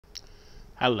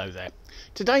Hello there.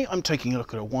 Today I'm taking a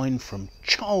look at a wine from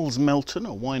Charles Melton,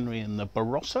 a winery in the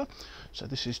Barossa. So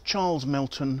this is Charles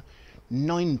Melton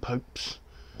 9 Popes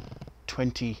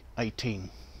 2018.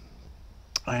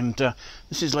 And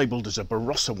this is labelled as a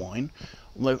Barossa wine,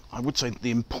 although I would say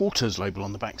the importer's label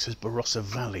on the back says Barossa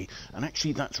Valley, and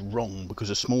actually that's wrong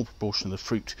because a small proportion of the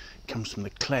fruit comes from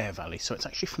the Clare Valley, so it's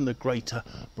actually from the greater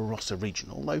Barossa region,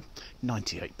 although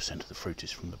 98% of the fruit is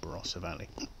from the Barossa Valley.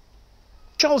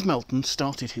 Charles Melton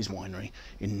started his winery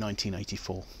in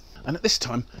 1984, and at this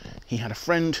time he had a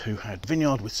friend who had a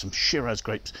vineyard with some Shiraz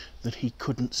grapes that he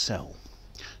couldn't sell.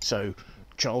 So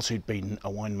Charles, who'd been a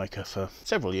winemaker for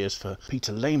several years for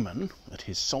Peter Lehmann at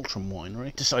his Saltram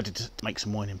winery, decided to make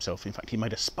some wine himself. In fact, he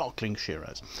made a sparkling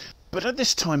Shiraz. But at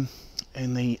this time,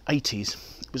 in the 80s,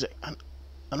 it was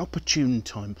an opportune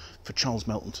time for Charles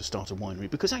Melton to start a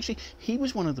winery, because actually he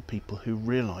was one of the people who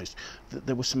realised that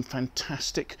there were some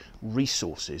fantastic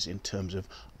resources in terms of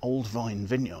old vine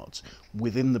vineyards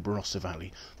within the Barossa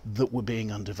Valley that were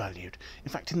being undervalued. In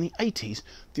fact, in the 80s,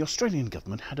 the Australian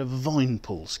government had a vine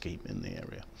pool scheme in the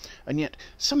area, and yet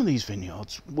some of these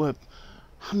vineyards were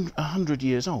 100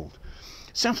 years old.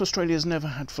 South Australia's never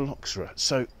had phylloxera,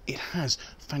 so it has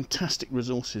fantastic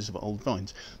resources of old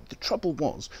vines. The trouble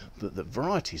was that the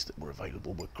varieties that were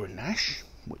available were Grenache,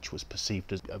 which was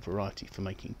perceived as a variety for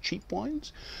making cheap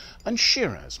wines, and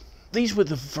Shiraz. These were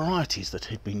the varieties that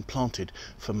had been planted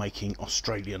for making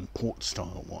Australian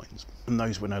port-style wines, and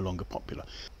those were no longer popular.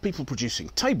 People producing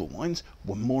table wines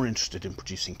were more interested in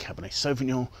producing Cabernet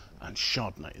Sauvignon and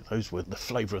Chardonnay. Those were the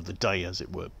flavour of the day, as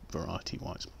it were,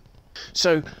 variety-wise.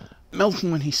 So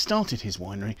Melton, when he started his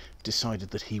winery,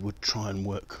 decided that he would try and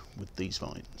work with these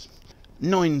vines.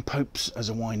 9 Popes as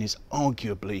a wine is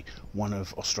arguably one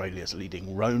of Australia's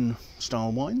leading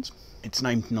Rhone-style wines. It's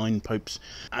named 9 Popes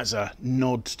as a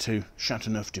nod to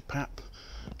Châteauneuf-du-Pape.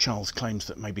 Charles claims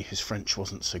that maybe his French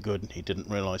wasn't so good and he didn't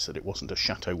realise that it wasn't a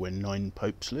chateau where 9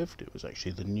 popes lived. It was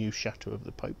actually the new chateau of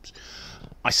the popes.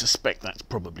 I suspect that's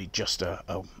probably just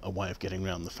a way of getting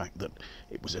around the fact that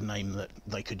it was a name that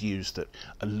they could use that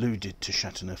alluded to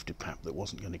Châteauneuf-du-Pape that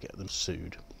wasn't going to get them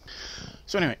sued.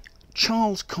 So anyway,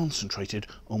 Charles concentrated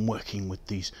on working with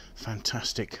these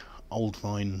fantastic old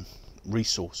vine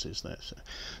resources there.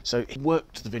 So he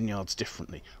worked the vineyards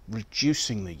differently,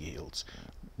 reducing the yields,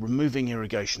 removing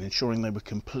irrigation, ensuring they were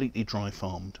completely dry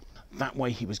farmed. That way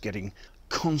he was getting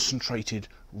concentrated,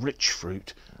 rich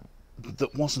fruit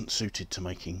that wasn't suited to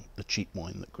making the cheap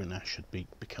wine that Grenache had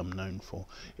become known for.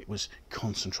 It was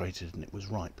concentrated and it was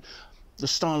ripe. The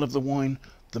style of the wine,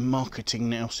 the marketing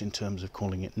nous in terms of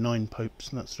calling it 9 Popes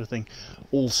and that sort of thing,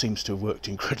 all seems to have worked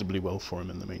incredibly well for him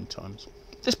in the meantime.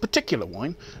 This particular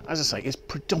wine, as I say, is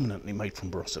predominantly made from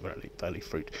Barossa Valley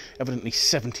fruit. Evidently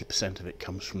 70% of it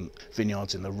comes from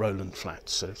vineyards in the Rowland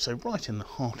Flats, so right in the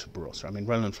heart of Barossa. I mean,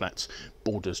 Rowland Flats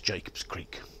borders Jacobs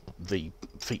Creek, the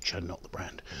feature, not the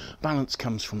brand. Balance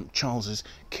comes from Charles's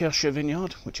Kircher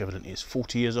vineyard, which evidently is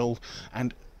 40 years old,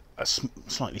 and a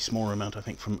slightly smaller amount, I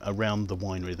think, from around the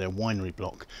winery, their winery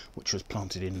block, which was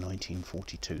planted in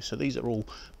 1942. So these are all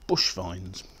bush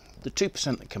vines. The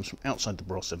 2% that comes from outside the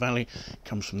Barossa Valley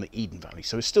comes from the Eden Valley,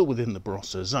 so it's still within the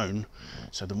Barossa zone,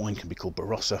 so the wine can be called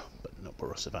Barossa, but not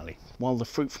Barossa Valley. While the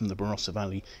fruit from the Barossa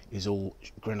Valley is all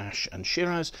Grenache and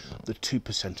Shiraz, the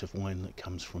 2% of wine that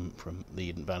comes from the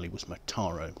Eden Valley was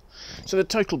Mataro. So the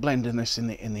total blend in this, in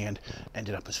the end,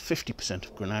 ended up as 50%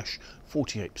 of Grenache,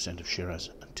 48% of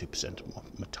Shiraz, and 2%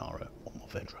 of Mataro or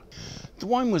Mourvedre. The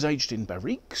wine was aged in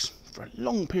barriques for a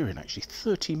long period, actually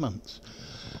 30 months.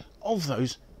 Of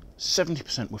those,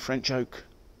 70% were French oak,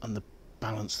 and the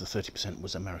balance, the 30%,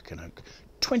 was American oak.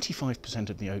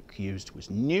 25% of the oak used was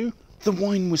new. The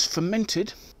wine was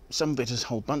fermented, some of it as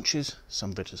whole bunches,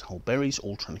 some of it as whole berries,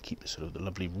 all trying to keep the sort of the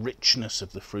lovely richness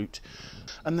of the fruit.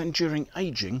 And then during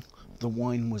aging, the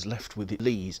wine was left with its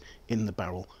lees in the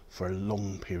barrel for a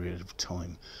long period of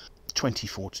time.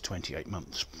 24 to 28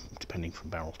 months, depending from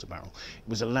barrel to barrel. It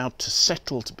was allowed to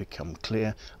settle to become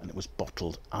clear, and it was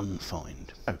bottled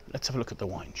unfined. So let's have a look at the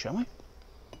wine, shall we?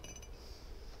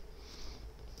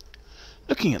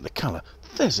 Looking at the colour,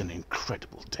 there's an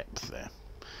incredible depth there.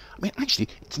 I mean, actually,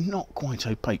 it's not quite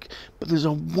opaque, but there's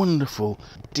a wonderful,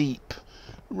 deep,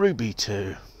 ruby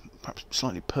to perhaps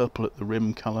slightly purple at the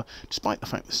rim colour, despite the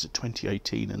fact this is a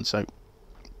 2018, and so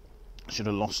should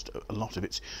have lost a lot of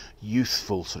its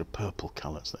youthful sort of purple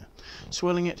colours there.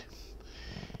 Swirling it,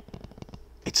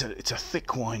 it's a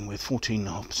thick wine with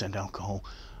 14.5% alcohol,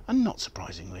 and not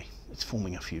surprisingly, it's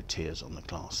forming a few tears on the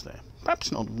glass there.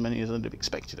 Perhaps not as many as I'd have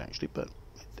expected actually, but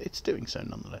it's doing so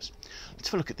nonetheless. Let's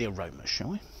have a look at the aromas,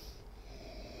 shall we?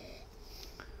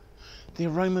 the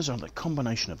aromas are the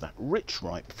combination of that rich,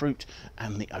 ripe fruit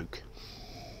and the oak.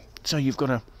 So you've got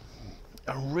a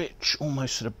rich,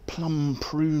 almost sort of plum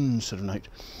prune sort of note,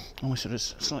 almost sort of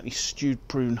slightly stewed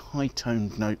prune,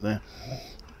 high-toned note there,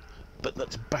 but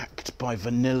that's backed by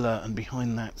vanilla, and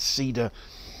behind that cedar,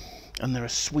 and there are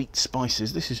sweet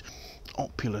spices. This is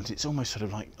opulent. It's almost sort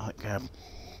of like a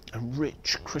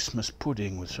rich Christmas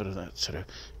pudding with sort of that sort of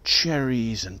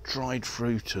cherries and dried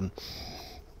fruit, and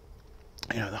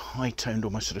you know, the high-toned,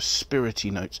 almost sort of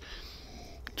spirity notes.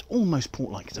 It's almost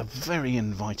port-like. It's a very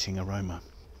inviting aroma.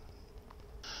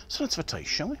 So let's have a taste,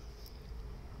 shall we?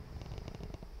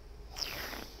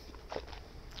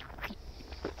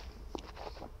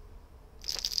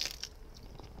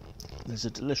 There's a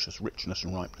delicious richness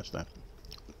and ripeness there.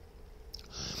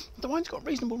 The wine's got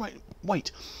reasonable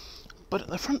weight, but at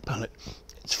the front palate,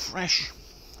 it's fresh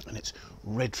and it's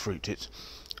red fruit. It's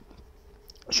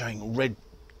showing red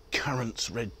currants,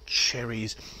 red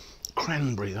cherries,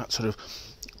 cranberry, that sort of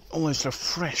almost a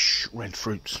fresh red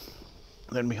fruits.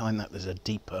 Then behind that there's a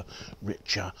deeper,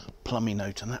 richer, plummy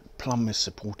note, and that plum is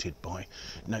supported by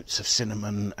notes of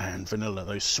cinnamon and vanilla,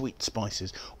 those sweet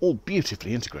spices, all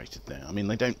beautifully integrated there. I mean,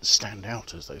 they don't stand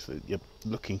out as those, you're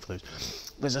looking for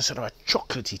those. There's a sort of a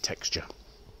chocolatey texture.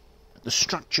 The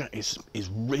structure is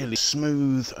really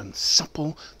smooth and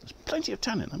supple. There's plenty of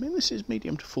tannin. I mean, this is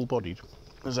medium to full-bodied.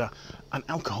 There's an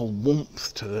alcohol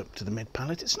warmth to the mid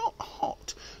palate. It's not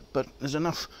hot, but there's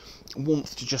enough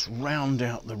warmth to just round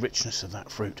out the richness of that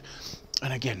fruit.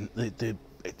 And again,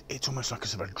 it's almost like a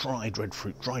sort of dried red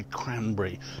fruit, dried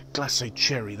cranberry, glacé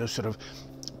cherry, those sort of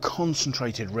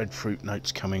concentrated red fruit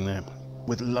notes coming there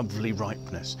with lovely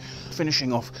ripeness,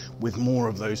 finishing off with more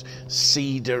of those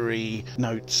cedary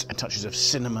notes and touches of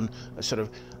cinnamon, a sort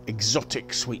of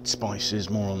exotic sweet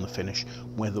spices more on the finish,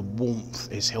 where the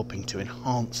warmth is helping to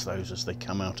enhance those as they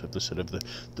come out of the sort of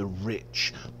the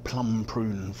rich plum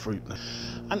prune fruit.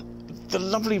 And the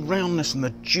lovely roundness and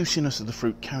the juiciness of the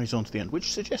fruit carries on to the end,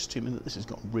 which suggests to me that this has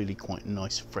got really quite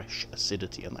nice fresh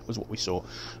acidity, and that was what we saw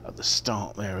at the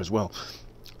start there as well.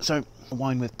 So a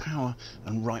wine with power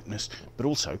and ripeness, but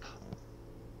also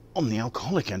on the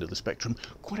alcoholic end of the spectrum,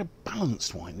 quite a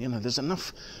balanced wine. You know, there's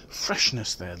enough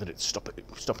freshness there that it's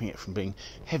stopping it from being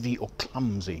heavy or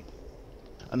clumsy.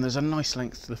 And there's a nice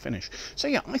length to the finish. So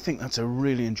yeah, I think that's a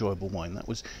really enjoyable wine. That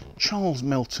was Charles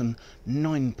Melton,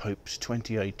 9 Popes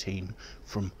 2018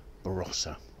 from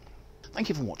Barossa. Thank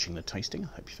you for watching the tasting.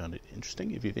 I hope you found it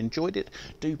interesting. If you've enjoyed it,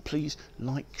 do please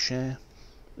like, share,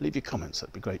 leave your comments.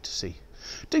 That'd be great to see.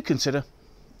 Do consider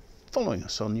following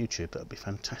us on YouTube. That'd be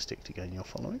fantastic to gain your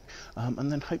following.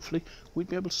 And then hopefully we'd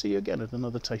be able to see you again at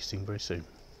another tasting very soon.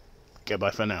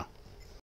 Goodbye for now.